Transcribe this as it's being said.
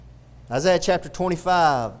Isaiah chapter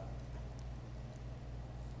 25.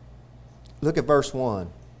 Look at verse 1.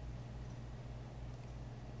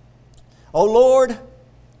 O Lord,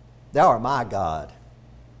 Thou art my God.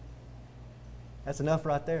 That's enough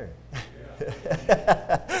right there.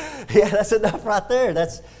 Yeah, that's enough right there.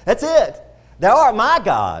 That's it. Thou art my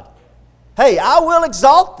God. Hey, I will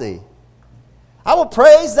exalt Thee. I will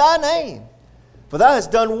praise Thy name. For Thou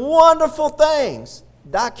hast done wonderful things.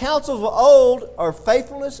 Thy counsels of old are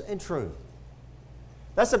faithfulness and truth.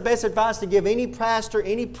 That's the best advice to give any pastor,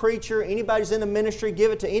 any preacher, anybody who's in the ministry.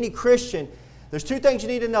 Give it to any Christian. There's two things you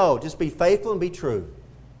need to know. Just be faithful and be true.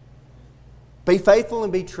 Be faithful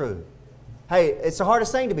and be true. Hey, it's the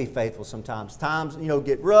hardest thing to be faithful sometimes. Times,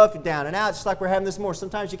 get rough, you're down and out, just like we're having this morning.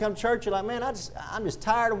 Sometimes you come to church, you're like, man, I'm just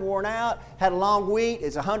tired and worn out. Had a long week.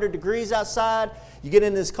 It's 100 degrees outside. You get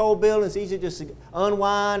in this cold building, it's easy to just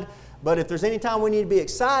unwind. But if there's any time we need to be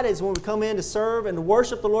excited, it's when we come in to serve and to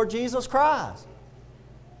worship the Lord Jesus Christ.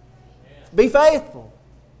 Be faithful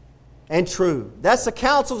and true. That's the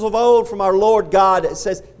counsels of old from our Lord God. It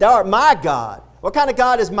says, Thou art my God. What kind of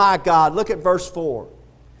God is my God? Look at verse 4.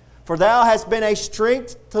 For Thou hast been a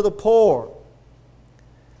strength to the poor,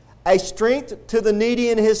 a strength to the needy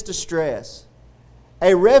in his distress,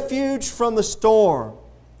 a refuge from the storm,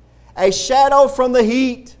 a shadow from the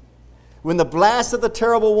heat, when the blast of the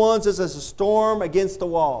terrible ones is as a storm against the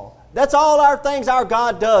wall. That's all our things our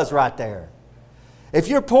God does right there. If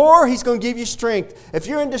you're poor, He's going to give you strength. If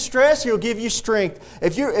you're in distress, He'll give you strength.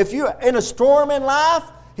 If you're in a storm in life,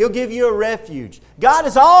 He'll give you a refuge. God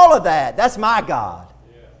is all of that. That's my God.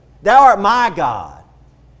 Yeah. Thou art my God.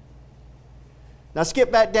 Now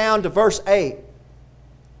skip back down to verse 8.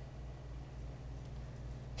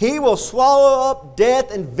 He will swallow up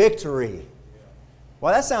death and victory.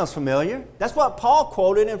 Well, that sounds familiar. That's what Paul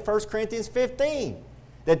quoted in 1 Corinthians 15.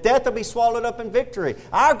 That death will be swallowed up in victory.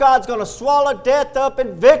 Our God's going to swallow death up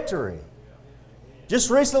in victory. Just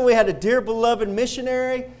recently we had a dear beloved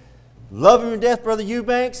missionary, love him to death, Brother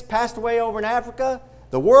Eubanks, passed away over in Africa.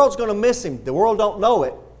 The world's going to miss him. The world don't know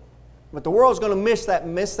it. But the world's going to miss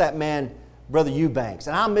that man, Brother Eubanks.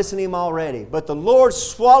 And I'm missing him already. But the Lord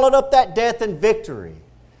swallowed up that death in victory.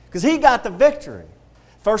 Because He got the victory.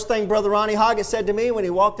 First thing Brother Ronnie Hoggett said to me when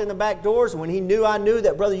he walked in the back doors, when he knew I knew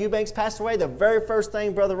that Brother Eubanks passed away, the very first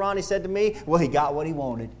thing Brother Ronnie said to me, well, he got what he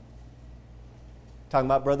wanted. Talking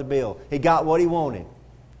about Brother Bill. He got what he wanted.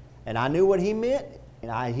 And I knew what he meant,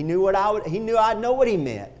 and he knew I'd know what he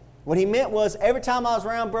meant. What he meant was every time I was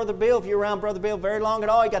around Brother Bill, if you're around Brother Bill very long at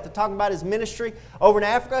all, he got to talking about his ministry over in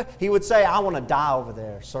Africa, he would say, I want to die over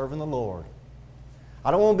there serving the Lord. I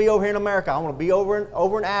don't want to be over here in America. I want to be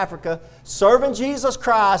over in Africa serving Jesus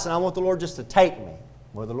Christ, and I want the Lord just to take me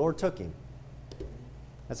where the Lord took him.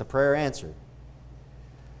 That's a prayer answered.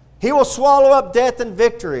 He will swallow up death in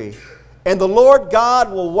victory, and the Lord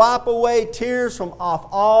God will wipe away tears from off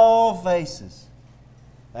all faces.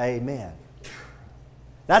 Amen.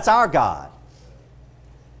 That's our God.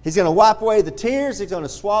 He's going to wipe away the tears. He's going to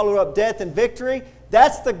swallow up death in victory.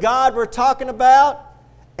 That's the God we're talking about.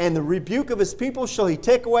 And the rebuke of His people shall He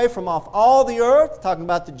take away from off all the earth, talking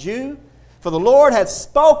about the Jew, for the Lord hath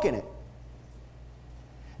spoken it.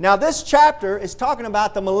 Now this chapter is talking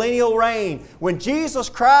about the millennial reign. When Jesus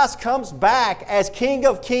Christ comes back as King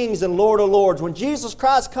of Kings and Lord of Lords. When Jesus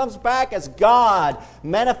Christ comes back as God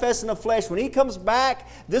manifest in the flesh. When He comes back,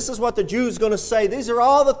 this is what the Jews are going to say. These are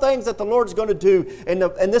all the things that the Lord's going to do.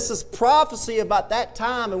 And this is prophecy about that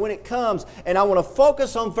time and when it comes. And I want to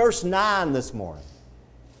focus on verse 9 this morning.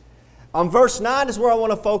 On verse 9 is where I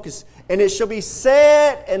want to focus. And it shall be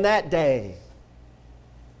said in that day,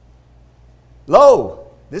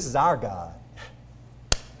 Lo, this is our God.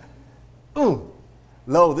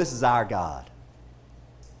 Lo, this is our God.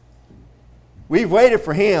 We've waited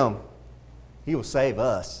for Him. He will save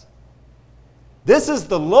us. This is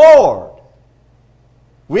the Lord.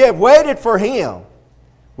 We have waited for Him.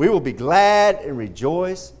 We will be glad and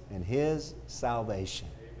rejoice in His salvation.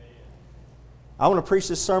 I want to preach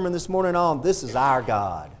this sermon this morning on, this is our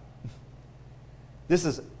God. This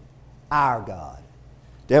is our God.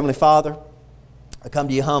 Dear Heavenly Father, I come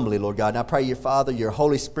to You humbly, Lord God, and I pray You, Father, Your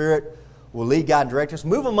Holy Spirit will lead, guide, and direct us.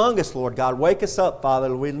 Move among us, Lord God. Wake us up,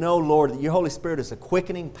 Father. We know, Lord, that Your Holy Spirit is a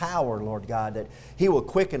quickening power, Lord God, that He will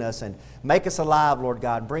quicken us and make us alive, Lord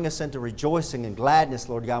God, and bring us into rejoicing and gladness,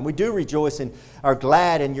 Lord God. And we do rejoice and are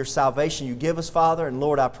glad in Your salvation You give us, Father. And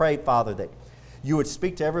Lord, I pray, Father, that You would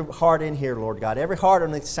speak to every heart in here, Lord God. Every heart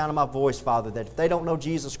under the sound of my voice, Father, that if they don't know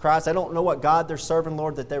Jesus Christ, they don't know what God they're serving,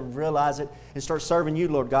 Lord, that they would realize it and start serving You,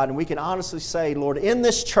 Lord God. And we can honestly say, Lord, in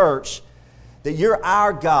this church, that You're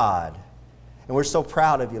our God. And we're so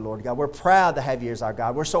proud of you, Lord God. We're proud to have you as our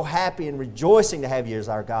God. We're so happy and rejoicing to have you as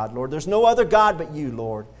our God, Lord. There's no other God but you,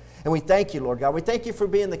 Lord. And we thank you, Lord God. We thank you for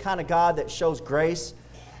being the kind of God that shows grace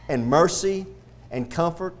and mercy and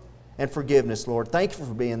comfort and forgiveness, Lord. Thank you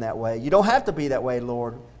for being that way. You don't have to be that way,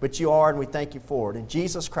 Lord, but you are, and we thank you for it. In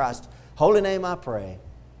Jesus Christ's holy name I pray.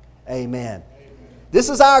 Amen. This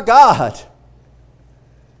is our God.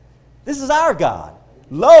 This is our God.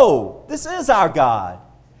 Lo, this is our God.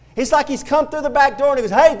 It's like He's come through the back door and He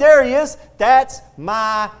goes, hey, there He is. That's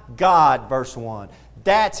my God, verse 1.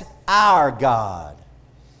 That's our God.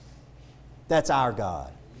 That's our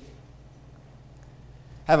God.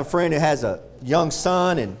 I have a friend who has a young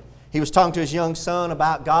son, and he was talking to his young son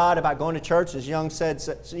about God, about going to church. His young son,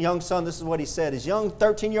 this is what he said. His young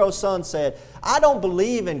 13-year-old son said, I don't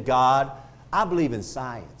believe in God, I believe in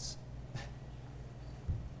science.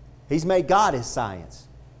 He's made God his science.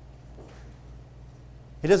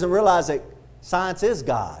 He doesn't realize that science is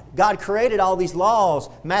God. God created all these laws,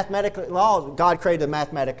 mathematical laws. God created the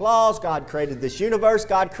mathematical laws. God created this universe.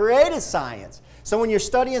 God created science. So when you're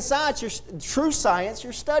studying science, true science,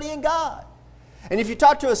 you're studying God. And if you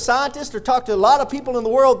talk to a scientist or talk to a lot of people in the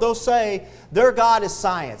world, they'll say their God is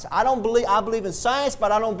science. I believe in science,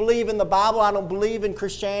 but I don't believe in the Bible. I don't believe in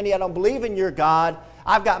Christianity. I don't believe in your God.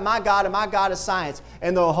 I've got my God, and my God is science.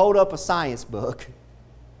 And they'll hold up a science book.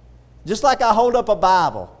 Just like I hold up a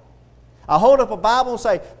Bible. I hold up a Bible and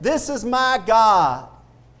say, this is my God.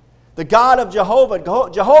 The God of Jehovah,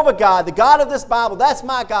 Jehovah God, the God of this Bible, that's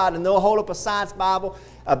my God. And they'll hold up a science Bible,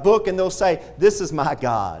 a book, and they'll say, this is my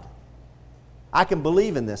God. I can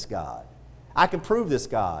believe in this God. I can prove this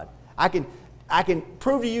God. I can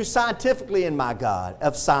prove to you scientifically in my God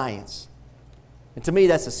of science. And to me,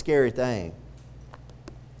 that's a scary thing.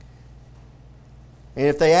 And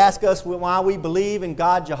if they ask us why we believe in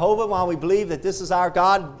God Jehovah, why we believe that this is our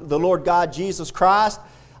God, the Lord God Jesus Christ,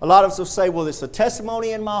 a lot of us will say, well, it's a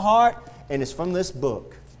testimony in my heart, and it's from this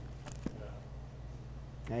book.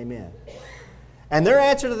 Amen. And their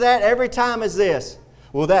answer to that every time is this: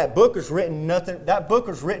 well, that book was written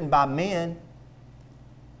by men.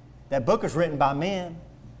 That book was written by men.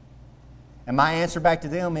 And my answer back to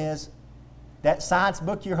them is, that science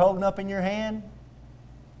book you're holding up in your hand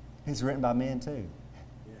is written by men too.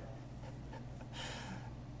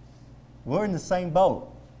 We're in the same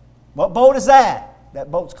boat. What boat is that?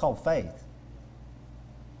 That boat's called faith.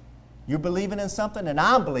 You're believing in something, and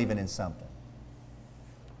I'm believing in something.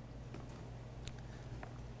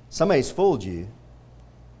 Somebody's fooled you.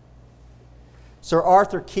 Sir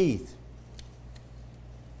Arthur Keith.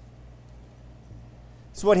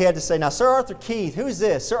 This is what he had to say. Now, Sir Arthur Keith, who is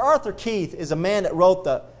this? Sir Arthur Keith is a man that wrote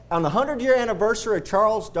on the 100-year anniversary of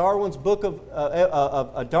Charles Darwin's book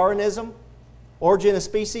of Darwinism, Origin of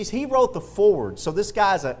Species. He wrote the foreword. So this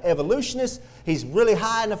guy's an evolutionist. He's really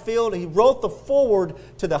high in the field. He wrote the foreword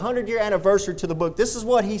to the 100-year anniversary to the book. This is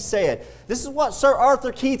what he said. This is what Sir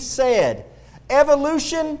Arthur Keith said.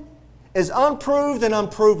 Evolution is unproved and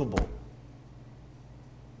unprovable.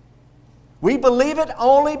 We believe it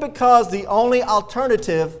only because the only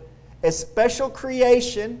alternative is special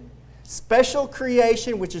creation,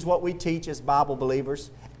 which is what we teach as Bible believers,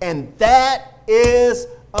 and that is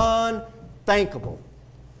unthinkable.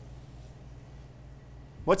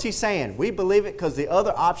 What's he saying? We believe it because the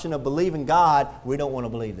other option of believing God, we don't want to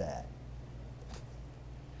believe that.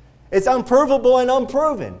 It's unprovable and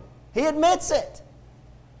unproven. He admits it.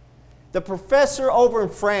 The professor over in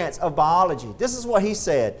France of biology, this is what he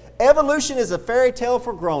said. Evolution is a fairy tale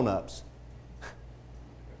for grown-ups.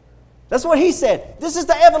 That's what he said. This is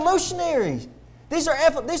the evolutionaries. These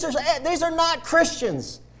are not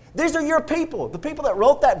Christians. These are your people. The people that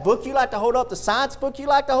wrote that book you like to hold up, the science book you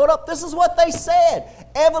like to hold up, this is what they said.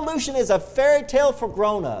 Evolution is a fairy tale for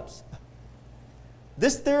grown-ups.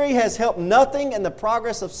 This theory has helped nothing in the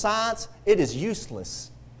progress of science. It is useless.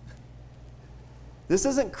 This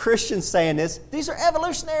isn't Christians saying this. These are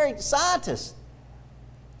evolutionary scientists.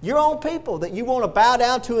 Your own people that you want to bow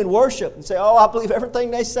down to and worship and say, oh, I believe everything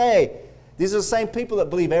they say. These are the same people that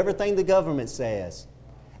believe everything the government says.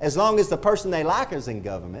 As long as the person they like is in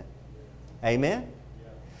government. Amen?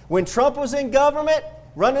 When Trump was in government,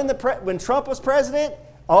 when Trump was president,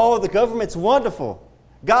 oh, the government's wonderful.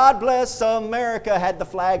 God bless America, had the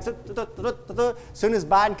flags. As soon as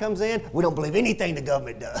Biden comes in, we don't believe anything the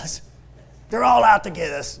government does. They're all out to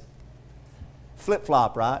get us.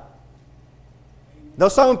 Flip-flop, right?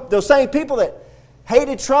 Those same people that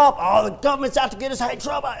hated Trump, oh, the government's out to get us, hate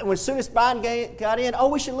Trump. And as soon as Biden got in, oh,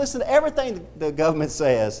 we should listen to everything the government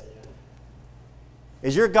says.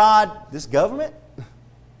 Is your God this government?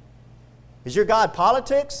 Is your God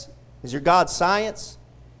politics? Is your God science?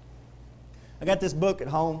 I got this book at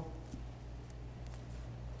home.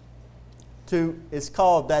 It's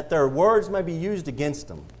called That Their Words May Be Used Against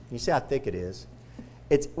Them. You see how thick it is.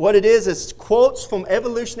 What it is quotes from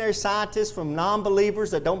evolutionary scientists, from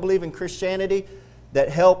non-believers that don't believe in Christianity, that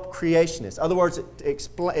help creationists. In other words,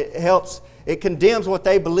 it condemns what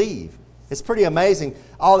they believe. It's pretty amazing.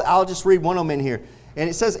 I'll just read one of them in here. And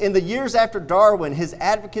it says, in the years after Darwin, his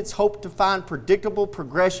advocates hoped to find predictable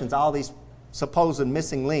progressions, all these supposed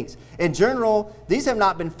missing links. In general, these have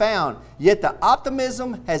not been found, yet the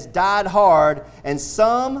optimism has died hard, and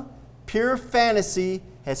some pure fantasy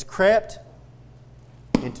has crept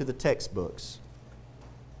into the textbooks.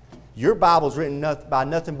 Your Bible's written by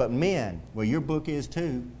nothing but men. Well, your book is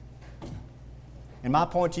too. And my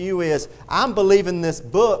point to you is, I'm believing this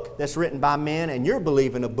book that's written by men, and you're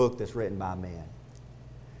believing a book that's written by men.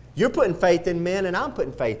 You're putting faith in men, and I'm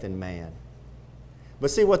putting faith in man. But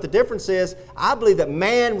see what the difference is? I believe that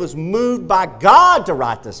man was moved by God to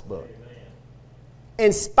write this book. Amen.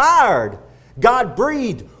 Inspired. God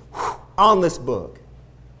breathed on this book.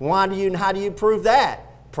 How do you prove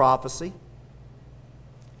that? Prophecy.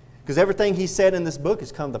 Because everything he said in this book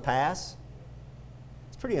has come to pass.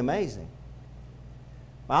 It's pretty amazing.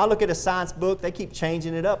 When I look at a science book, they keep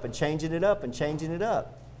changing it up and changing it up and changing it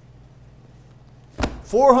up.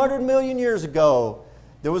 400 million years ago,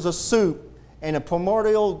 there was a soup and a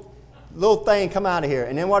primordial little thing come out of here.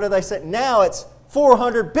 And then what do they say? Now it's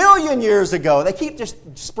 400 billion years ago. They keep just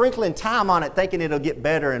sprinkling time on it, thinking it'll get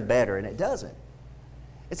better and better, and it doesn't.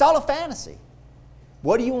 It's all a fantasy.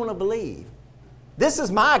 What do you want to believe? This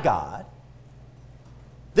is my God.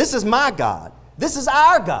 This is my God. This is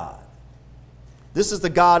our God. This is the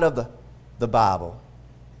God of the Bible.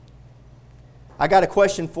 I got a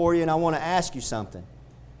question for you, and I want to ask you something.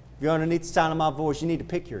 If you're underneath the sound of my voice, you need to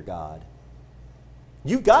pick your God.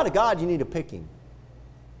 You've got a God, you need to pick Him.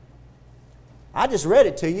 I just read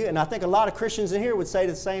it to you, and I think a lot of Christians in here would say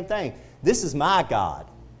the same thing. This is my God.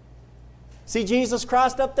 See Jesus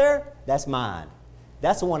Christ up there? That's mine.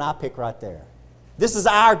 That's the one I pick right there. This is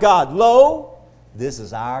our God. Lo, this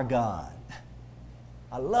is our God.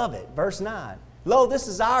 I love it. Verse 9. Lo, this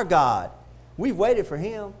is our God. We've waited for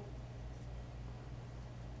Him.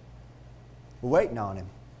 We're waiting on Him.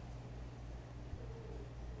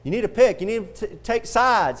 You need to pick. You need to take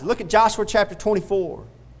sides. Look at Joshua chapter 24.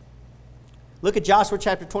 Look at Joshua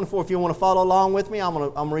chapter 24. If you want to follow along with me, I'm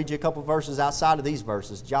going to read you a couple verses outside of these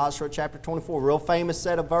verses. Joshua chapter 24, real famous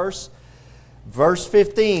set of verse. Verse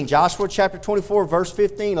 15. Joshua chapter 24, verse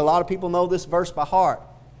 15. A lot of people know this verse by heart.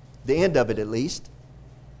 The end of it at least.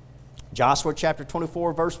 Joshua chapter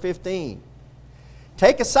 24, verse 15.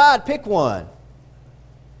 Take a side, pick one.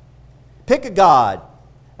 Pick a God.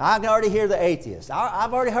 I can already hear the atheists.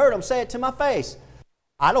 I've already heard them say it to my face.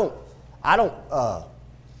 They'll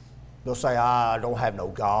say, I don't have no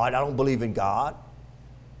God. I don't believe in God.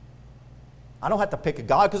 I don't have to pick a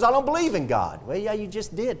God because I don't believe in God. Well, yeah, you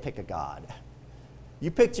just did pick a God. You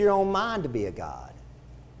picked your own mind to be a God.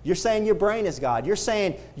 You're saying your brain is God. You're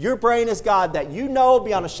saying your brain is God, that you know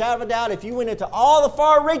beyond a shadow of a doubt, if you went into all the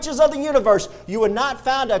far reaches of the universe, you would not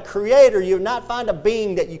find a creator, you would not find a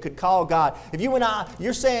being that you could call God. If you went out,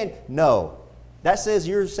 you're saying no. That says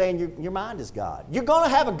you're saying your mind is God. You're going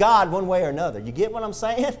to have a God one way or another. You get what I'm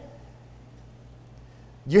saying?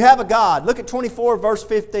 You have a God. Look at 24 verse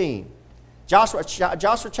 15. Joshua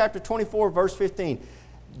chapter 24 verse 15.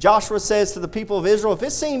 Joshua says to the people of Israel, if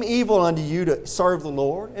it seem evil unto you to serve the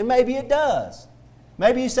Lord, and maybe it does.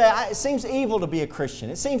 Maybe you say, it seems evil to be a Christian.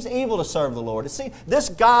 It seems evil to serve the Lord. This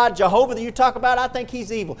God, Jehovah, that you talk about, I think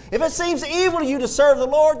He's evil. If it seems evil to you to serve the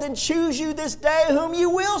Lord, then choose you this day whom you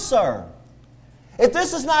will serve. If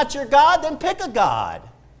this is not your God, then pick a God.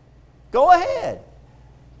 Go ahead.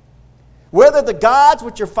 Whether the gods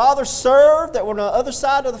which your fathers served that were on the other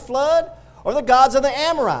side of the flood, or the gods of the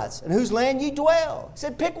Amorites, in whose land ye dwell. He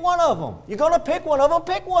said, pick one of them. You're going to pick one of them,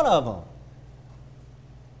 pick one of them.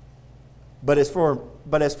 But as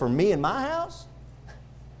for me and my house,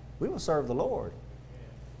 we will serve the Lord.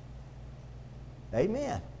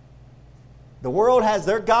 Amen. The world has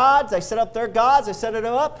their gods. They set up their gods. They set it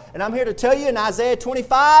up. And I'm here to tell you in Isaiah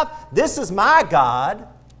 25, this is my God.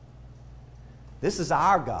 This is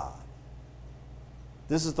our God.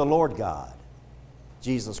 This is the Lord God,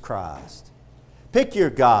 Jesus Christ. Pick your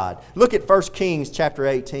God. Look at 1 Kings chapter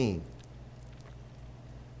 18.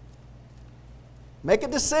 Make a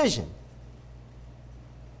decision.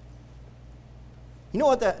 You know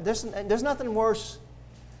what? There's nothing worse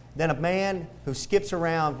than a man who skips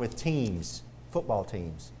around with teams, football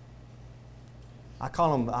teams. I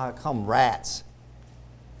call them rats.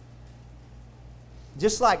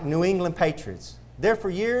 Just like New England Patriots. There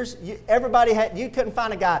for years, everybody had, you couldn't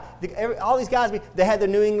find a guy. All these guys, they had their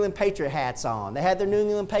New England Patriot hats on. They had their New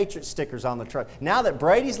England Patriot stickers on the truck. Now that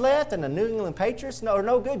Brady's left and the New England Patriots are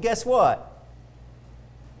no good, guess what?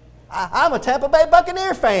 I'm a Tampa Bay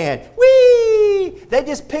Buccaneer fan. Whee! They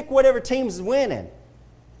just pick whatever team's winning.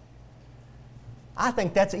 I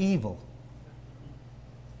think that's evil.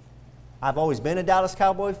 I've always been a Dallas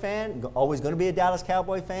Cowboy fan, always going to be a Dallas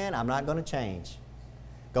Cowboy fan. I'm not going to change.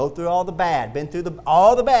 Go through all the bad, been through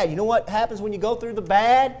all the bad. You know what happens when you go through the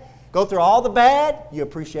bad? Go through all the bad, you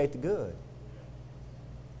appreciate the good.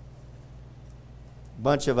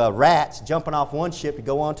 Bunch of rats jumping off one ship to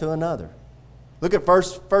go on to another. Look at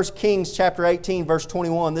 1 Kings chapter 18, verse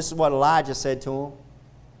 21. This is what Elijah said to him.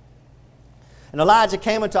 And Elijah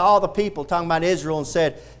came unto all the people, talking about Israel, and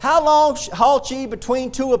said, How long halt ye between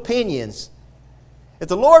two opinions? If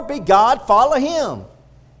the Lord be God, follow him.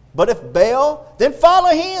 But if Baal, then follow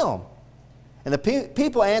him. And the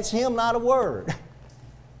people answered him not a word.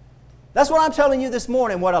 That's what I'm telling you this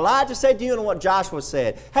morning, what Elijah said to you and what Joshua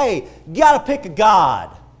said. Hey, you got to pick a God.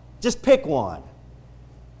 Just pick one.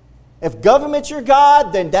 If government's your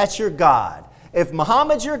God, then that's your God. If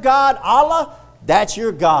Muhammad's your God, Allah, that's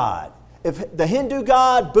your God. If the Hindu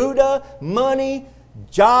God, Buddha, money,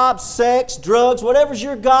 job, sex, drugs, whatever's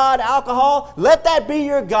your God, alcohol, let that be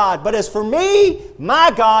your God. But as for me,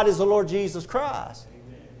 my God is the Lord Jesus Christ.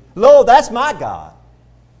 Amen. Lo, that's my God.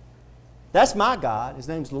 That's my God. His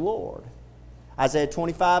name's the Lord. Isaiah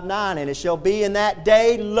 25:9, and it shall be in that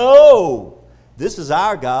day, lo, this is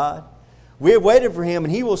our God. We have waited for him,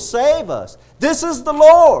 and he will save us. This is the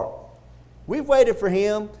Lord. We've waited for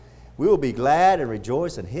him. We will be glad and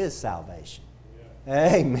rejoice in his salvation.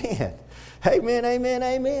 Yeah. Amen. Amen, amen,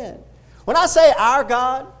 amen. When I say our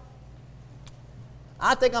God,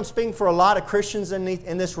 I think I'm speaking for a lot of Christians in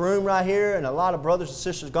this room right here, and a lot of brothers and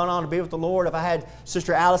sisters gone on to be with the Lord. If I had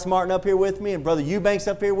Sister Alice Martin up here with me and Brother Eubanks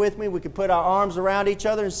up here with me, we could put our arms around each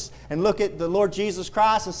other and look at the Lord Jesus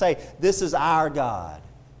Christ and say, this is our God.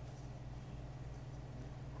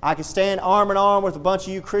 I could stand arm in arm with a bunch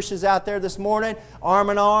of you Christians out there this morning, arm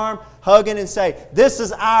in arm, hugging and say, this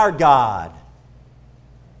is our God.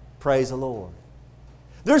 Praise the Lord.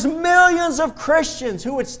 There's millions of Christians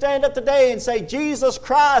who would stand up today and say, Jesus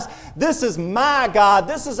Christ, this is my God.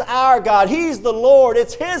 This is our God. He's the Lord.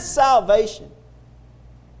 It's his salvation.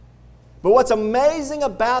 But what's amazing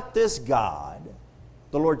about this God,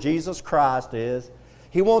 the Lord Jesus Christ, is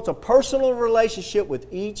he wants a personal relationship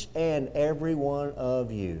with each and every one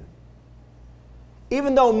of you.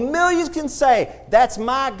 Even though millions can say, that's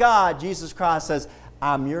my God, Jesus Christ says,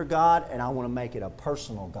 I'm your God, and I want to make it a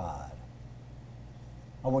personal God.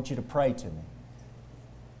 I want you to pray to me.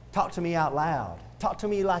 Talk to me out loud. Talk to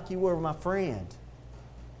me like you were my friend.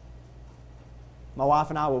 My wife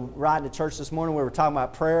and I were riding to church this morning. We were talking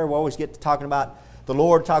about prayer. We always get to talking about the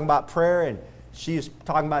Lord, talking about prayer, and she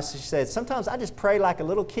said, sometimes I just pray like a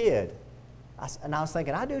little kid. And I was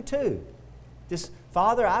thinking, I do too. Just,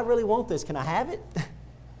 Father, I really want this. Can I have it?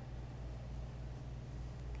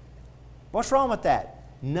 What's wrong with that?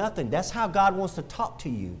 Nothing. That's how God wants to talk to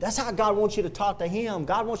you. That's how God wants you to talk to him.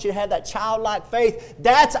 God wants you to have that childlike faith.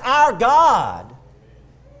 That's our God.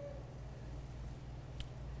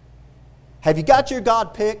 Have you got your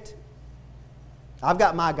God picked? I've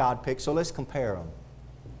got my God picked, so let's compare them.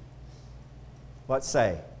 What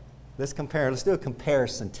say? Let's compare. Let's do a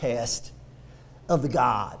comparison test of the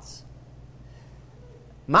gods.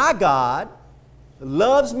 My God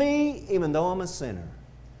loves me even though I'm a sinner.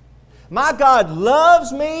 My God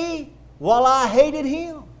loves me while I hated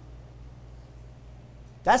him.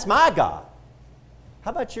 That's my God.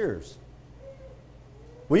 How about yours?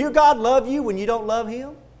 Will your God love you when you don't love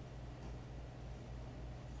him?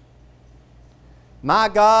 My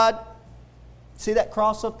God, see that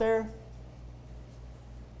cross up there?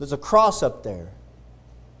 There's a cross up there.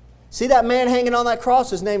 See that man hanging on that cross?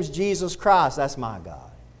 His name's Jesus Christ. That's my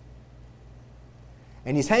God.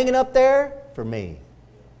 And he's hanging up there for me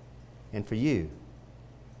and for you.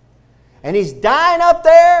 And he's dying up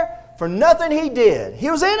there for nothing he did. He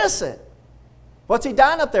was innocent. What's he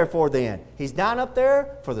dying up there for then? He's dying up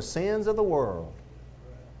there for the sins of the world.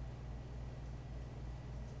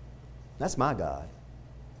 That's my God.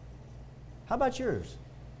 How about yours?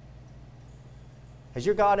 Has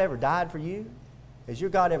your God ever died for you? Has your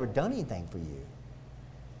God ever done anything for you?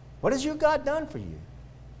 What has your God done for you?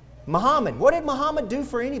 Muhammad, what did Muhammad do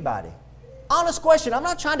for anybody? Honest question. I'm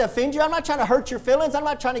not trying to offend you. I'm not trying to hurt your feelings. I'm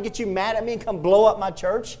not trying to get you mad at me and come blow up my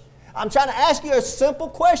church. I'm trying to ask you a simple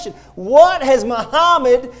question. What has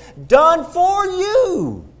Muhammad done for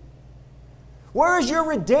you? Where is your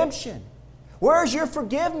redemption? Where is your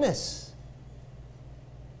forgiveness?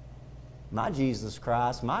 My Jesus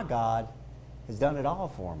Christ, my God, has done it all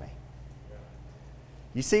for me.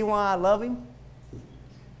 You see why I love Him?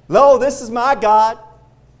 Lo, this is my God.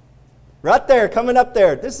 Right there, coming up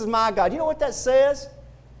there. This is my God. You know what that says?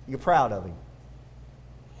 You're proud of Him.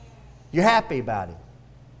 You're happy about Him.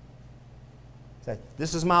 Say,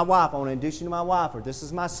 this is my wife. I want to introduce you to my wife. Or this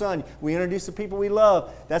is my son. We introduce the people we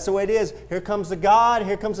love. That's the way it is. Here comes the God.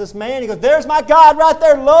 Here comes this man. He goes, there's my God right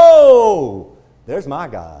there. Lo, there's my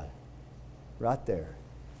God. Right there.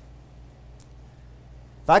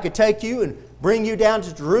 If I could take you and bring you down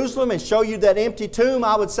to Jerusalem and show you that empty tomb,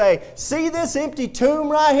 I would say, see this empty tomb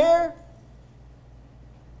right here?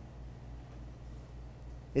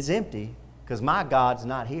 It's empty because my God's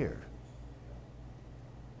not here.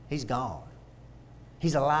 He's gone.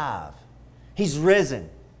 He's alive. He's risen.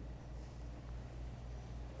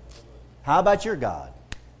 How about your God?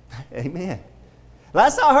 Amen.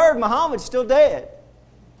 Last I heard, Muhammad's still dead.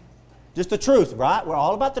 Just the truth, right? We're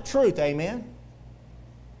all about the truth, amen?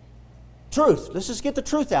 Truth. Let's just get the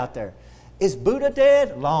truth out there. Is Buddha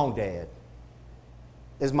dead? Long dead.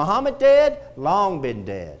 Is Muhammad dead? Long been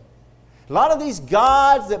dead. A lot of these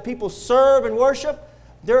gods that people serve and worship,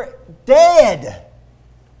 they're dead.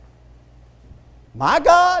 My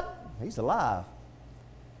God, He's alive.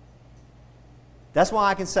 That's why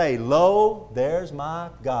I can say, lo, there's my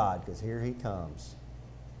God, because here He comes.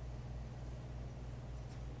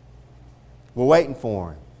 We're waiting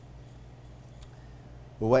for Him.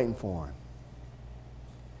 We're waiting for Him.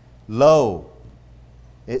 Lo,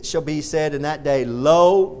 it shall be said in that day,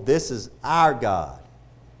 lo, this is our God.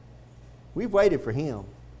 We've waited for Him.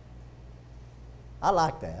 I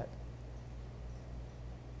like that.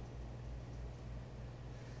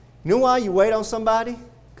 You know why you wait on somebody?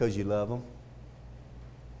 Because you love them.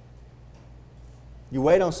 You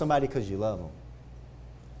wait on somebody because you love them.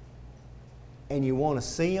 And you want to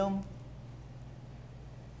see them.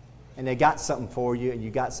 And they got something for you and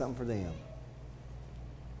you got something for them.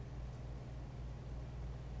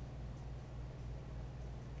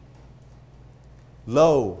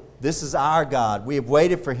 Lo, this is our God. We have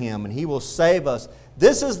waited for Him and He will save us.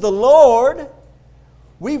 This is the Lord.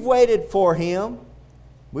 We've waited for Him.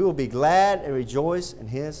 We will be glad and rejoice in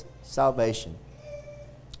His salvation.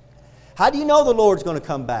 How do you know the Lord's going to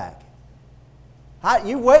come back?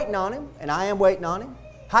 You're waiting on Him, and I am waiting on Him.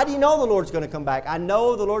 How do you know the Lord's going to come back? I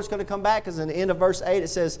know the Lord's going to come back because in the end of verse 8 it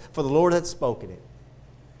says, for the Lord hath spoken it.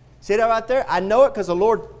 See that right there? I know it because the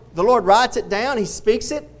Lord writes it down. He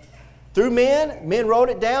speaks it through men. Men wrote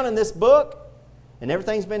it down in this book, and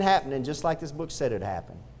everything's been happening just like this book said it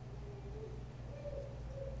happened.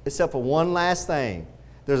 Except for one last thing.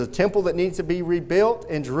 There's a temple that needs to be rebuilt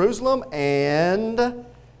in Jerusalem, and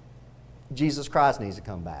Jesus Christ needs to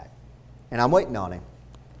come back. And I'm waiting on Him.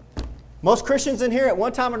 Most Christians in here, at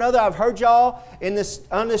one time or another, I've heard y'all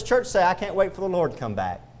on this church say, I can't wait for the Lord to come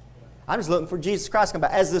back. I'm just looking for Jesus Christ to come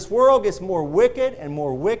back. As this world gets more wicked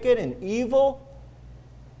and evil,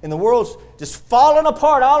 and the world's just falling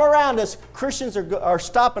apart all around us, Christians are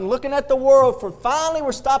stopping looking at the world. Finally,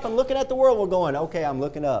 we're stopping looking at the world. We're going, okay, I'm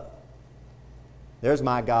looking up. There's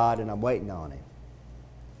my God, and I'm waiting on Him.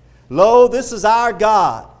 Lo, this is our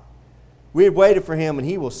God. We have waited for Him, and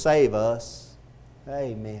He will save us.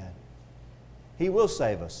 Amen. He will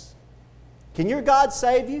save us. Can your God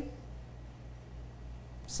save you?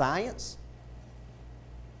 Science?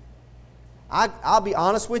 I'll be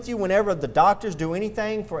honest with you, whenever the doctors do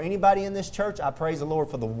anything for anybody in this church, I praise the Lord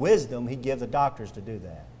for the wisdom He gives the doctors to do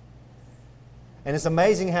that. And it's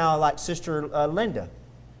amazing how, like Sister Linda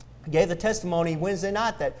gave the testimony Wednesday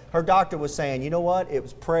night that her doctor was saying, you know what? It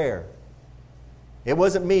was prayer. It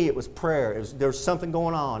wasn't me, it was prayer. There was something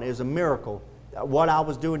going on. It was a miracle, what I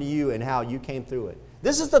was doing to you and how you came through it.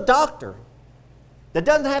 This is the doctor that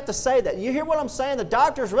doesn't have to say that. You hear what I'm saying? The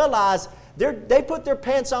doctors realize they put their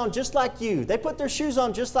pants on just like you. They put their shoes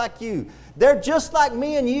on just like you. They're just like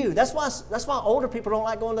me and you. That's why older people don't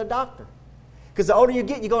like going to the doctor. Because the older you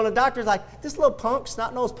get, you go to the doctor, like, this little punk,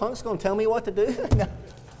 snot-nosed punk's going to tell me what to do.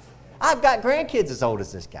 I've got grandkids as old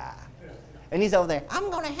as this guy. And he's over there, I'm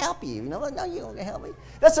going to help you. No, you're going to help me.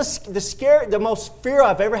 That's the most fear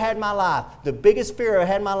I've ever had in my life. The biggest fear I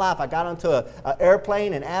had in my life. I got onto an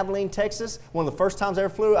airplane in Abilene, Texas. One of the first times I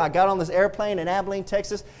ever flew, I got on this airplane in Abilene,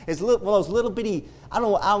 Texas. It's one of those little bitty, I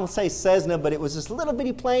don't say Cessna, but it was this little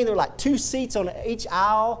bitty plane. There were like 2 seats on each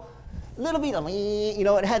aisle. Little bitty,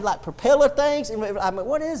 it had like propeller things. And I'm like,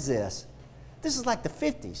 what is this? This is like the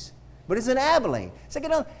 50s, but it's in Abilene.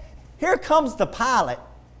 So here comes the pilot.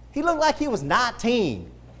 He looked like he was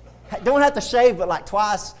 19. Don't have to shave but like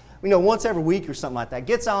twice, once every week or something like that.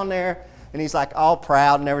 Gets on there, And he's like all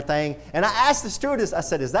proud and everything. And I asked the stewardess, I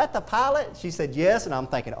said, is that the pilot? She said, yes. And I'm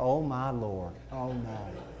thinking, oh my Lord, oh no.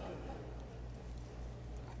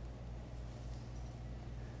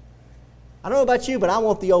 I don't know about you, but I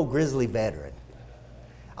want the old grizzly veteran.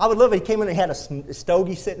 I would love if he came in and had a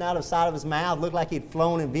stogie sitting out of the side of his mouth, looked like he'd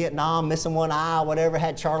flown in Vietnam, missing one eye, whatever,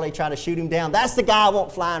 had Charlie try to shoot him down. That's the guy I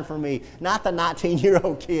want flying for me, not the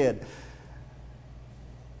 19-year-old kid.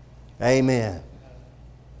 Amen.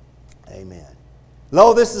 Amen.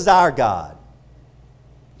 Lo, this is our God.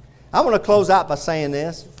 I want to close out by saying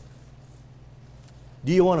this.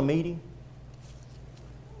 Do you want to meet Him?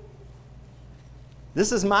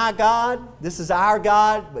 This is my God. This is our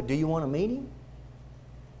God. But do you want to meet Him?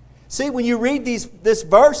 See, when you read this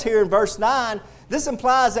verse here in verse 9, this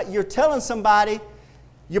implies that you're telling somebody,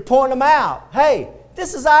 you're pointing them out. Hey,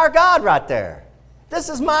 this is our God right there. This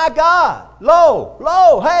is my God.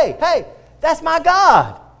 Lo, hey, that's my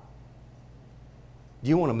God. Do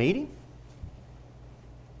you want to meet Him?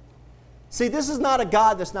 See, this is not a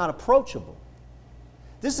God that's not approachable.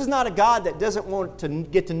 This is not a God that doesn't want to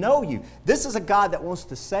get to know you. This is a God that wants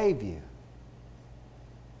to save you.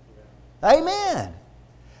 Amen.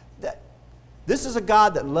 This is a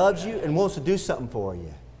God that loves you and wants to do something for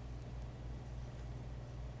you.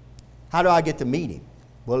 How do I get to meet Him?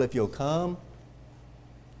 Well, if you'll come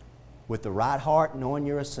with the right heart, knowing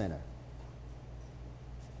you're a sinner.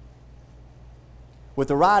 With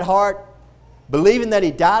the right heart, believing that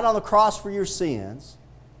He died on the cross for your sins.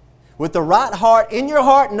 With the right heart, in your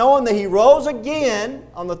heart, knowing that He rose again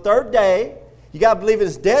on the third day. You got to believe in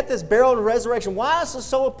His death, His burial, and resurrection. Why is it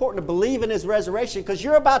so important to believe in His resurrection? Because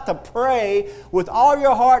you're about to pray with all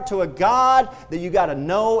your heart to a God that you got to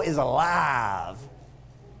know is alive.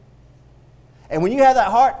 And when you have that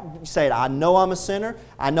heart, you say, I know I'm a sinner.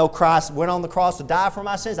 I know Christ went on the cross to die for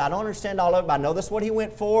my sins. I don't understand all of it, but I know that's what He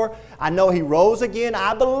went for. I know He rose again.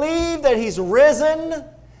 I believe that He's risen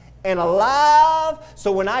and alive.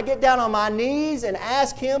 So when I get down on my knees and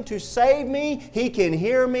ask Him to save me, He can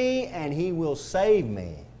hear me and He will save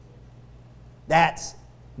me. That's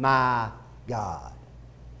my God.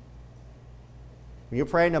 When you're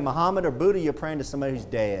praying to Muhammad or Buddha, you're praying to somebody who's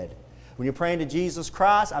dead. When you're praying to Jesus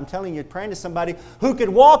Christ, I'm telling you, you're praying to somebody who could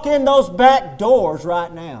walk in those back doors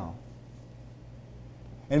right now.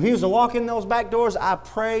 And if He was to walk in those back doors, I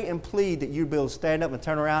pray and plead that you'd be able to stand up and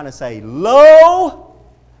turn around and say, Lo,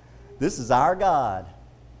 this is our God.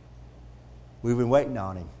 We've been waiting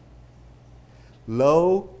on Him.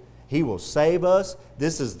 Lo, He will save us.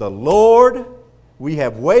 This is the Lord. We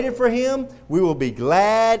have waited for Him. We will be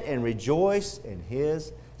glad and rejoice in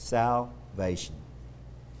His salvation.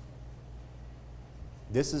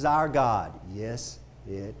 This is our God. Yes,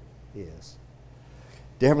 it is.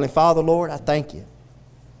 Dear Heavenly Father, Lord, I thank You.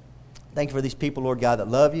 Thank You for these people, Lord God, that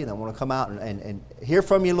love You and that want to come out and hear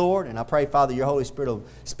from You, Lord. And I pray, Father, Your Holy Spirit will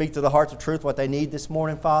speak to the hearts of truth what they need this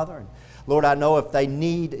morning, Father. And Lord, I know if they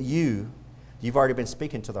need You, You've already been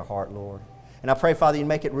speaking to their heart, Lord. And I pray, Father, You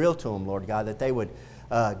make it real to them, Lord God, that they would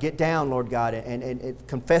get down, Lord God, and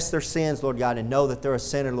confess their sins, Lord God, and know that they're a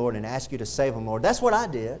sinner, Lord, and ask You to save them, Lord. That's what I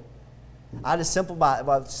did. I just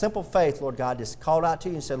by simple faith, Lord God, just called out to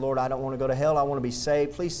You and said, Lord, I don't want to go to hell. I want to be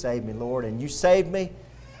saved. Please save me, Lord. And You saved me.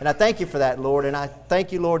 And I thank You for that, Lord. And I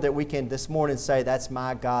thank You, Lord, that we can this morning say, that's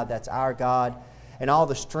my God, that's our God. And all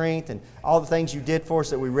the strength and all the things You did for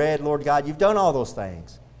us that we read, Lord God, You've done all those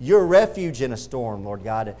things. You're a refuge in a storm, Lord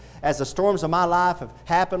God. As the storms of my life have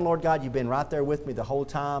happened, Lord God, You've been right there with me the whole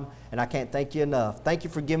time, and I can't thank You enough. Thank You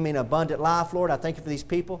for giving me an abundant life, Lord. I thank You for these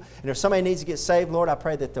people. And if somebody needs to get saved, Lord, I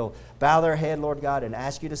pray that they'll bow their head, Lord God, and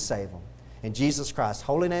ask You to save them. In Jesus Christ's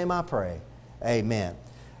holy name I pray. Amen.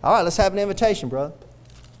 All right, let's have an invitation, brother.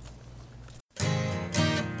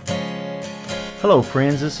 Hello,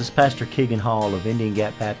 friends. This is Pastor Keegan Hall of Indian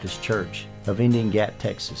Gap Baptist Church of Indian Gap,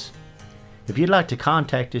 Texas. If you'd like to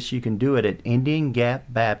contact us, you can do it at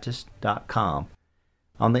IndianGapBaptist.com.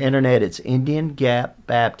 On the internet, it's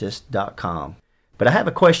IndianGapBaptist.com. But I have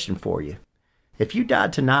a question for you. If you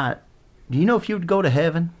died tonight, do you know if you would go to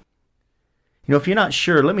heaven? You know, if you're not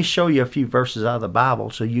sure, let me show you a few verses out of the Bible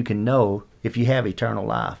so you can know if you have eternal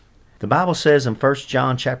life. The Bible says in 1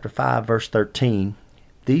 John chapter 5, verse 13,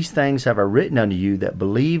 These things have I written unto you that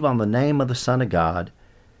believe on the name of the Son of God,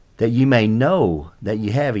 that you may know that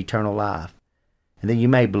you have eternal life, and that you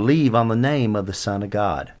may believe on the name of the Son of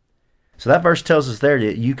God. So that verse tells us there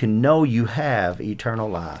that you can know you have eternal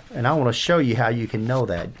life. And I want to show you how you can know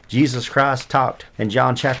that. Jesus Christ talked in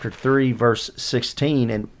John chapter 3, verse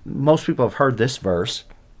 16, and most people have heard this verse.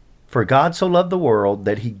 For God so loved the world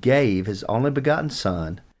that He gave His only begotten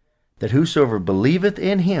Son, that whosoever believeth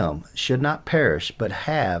in him should not perish, but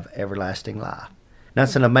have everlasting life.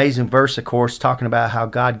 That's an amazing verse, of course, talking about how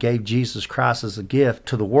God gave Jesus Christ as a gift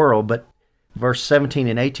to the world. But verse 17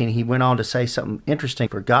 and 18, he went on to say something interesting.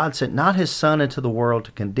 For God sent not his Son into the world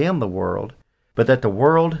to condemn the world, but that the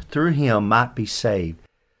world through him might be saved.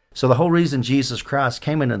 So the whole reason Jesus Christ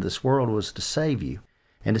came into this world was to save you,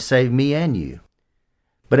 and to save me and you.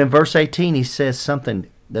 But in verse 18, he says something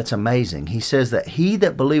that's amazing. He says that he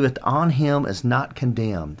that believeth on him is not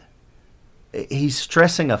condemned. He's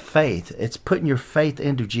stressing a faith. It's putting your faith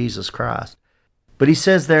into Jesus Christ. But he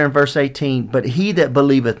says there in verse 18, but he that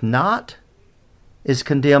believeth not is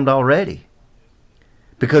condemned already,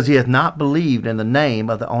 because he hath not believed in the name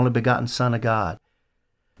of the only begotten Son of God.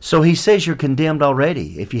 So he says you're condemned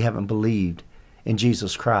already if you haven't believed in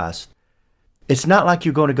Jesus Christ. It's not like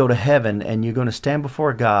you're going to go to heaven and you're going to stand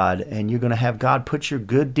before God and you're going to have God put your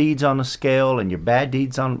good deeds on the scale and your bad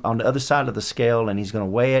deeds on the other side of the scale, and he's going to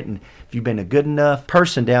weigh it, and if you've been a good enough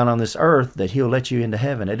person down on this earth that he'll let you into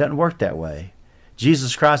heaven. It doesn't work that way.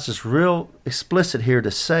 Jesus Christ is real explicit here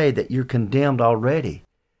to say that you're condemned already.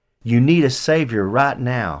 You need a Savior right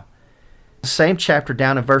now. Same chapter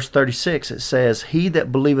down in verse 36, it says, he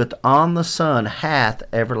that believeth on the Son hath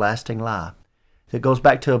everlasting life. It goes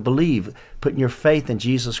back to a believe, putting your faith in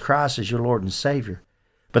Jesus Christ as your Lord and Savior.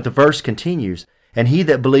 But the verse continues, and he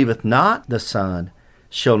that believeth not the Son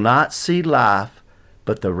shall not see life,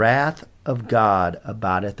 but the wrath of God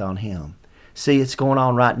abideth on him. See, it's going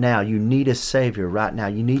on right now. You need a Savior right now.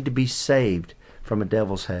 You need to be saved from a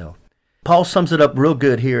devil's hell. Paul sums it up real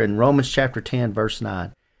good here in Romans chapter 10, verse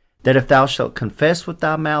 9, that if thou shalt confess with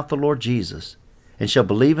thy mouth the Lord Jesus, and shalt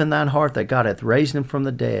believe in thine heart that God hath raised him from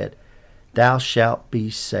the dead, thou shalt be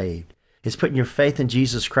saved. It's putting your faith in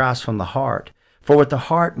Jesus Christ from the heart. For with the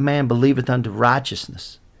heart man believeth unto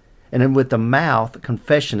righteousness, and then with the mouth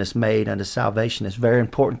confession is made unto salvation. It's very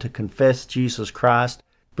important to confess Jesus Christ,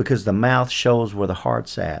 because the mouth shows where the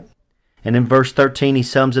heart's at. And in verse 13 he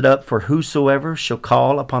sums it up, for whosoever shall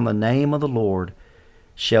call upon the name of the Lord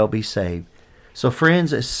shall be saved. So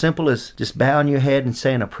friends, as simple as just bowing your head and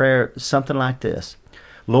saying a prayer, something like this.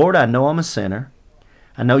 Lord, I know I'm a sinner.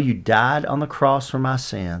 I know you died on the cross for my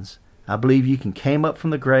sins. I believe you came up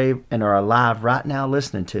from the grave and are alive right now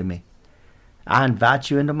listening to me. I invite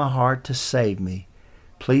you into my heart to save me.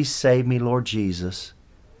 Please save me, Lord Jesus.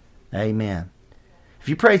 Amen. If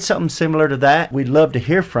you prayed something similar to that, we'd love to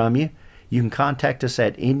hear from you. You can contact us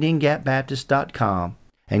at IndianGapBaptist.com.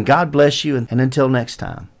 And God bless you, and until next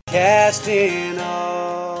time. Casting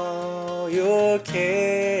all your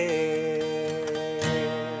care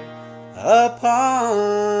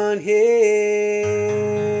upon him.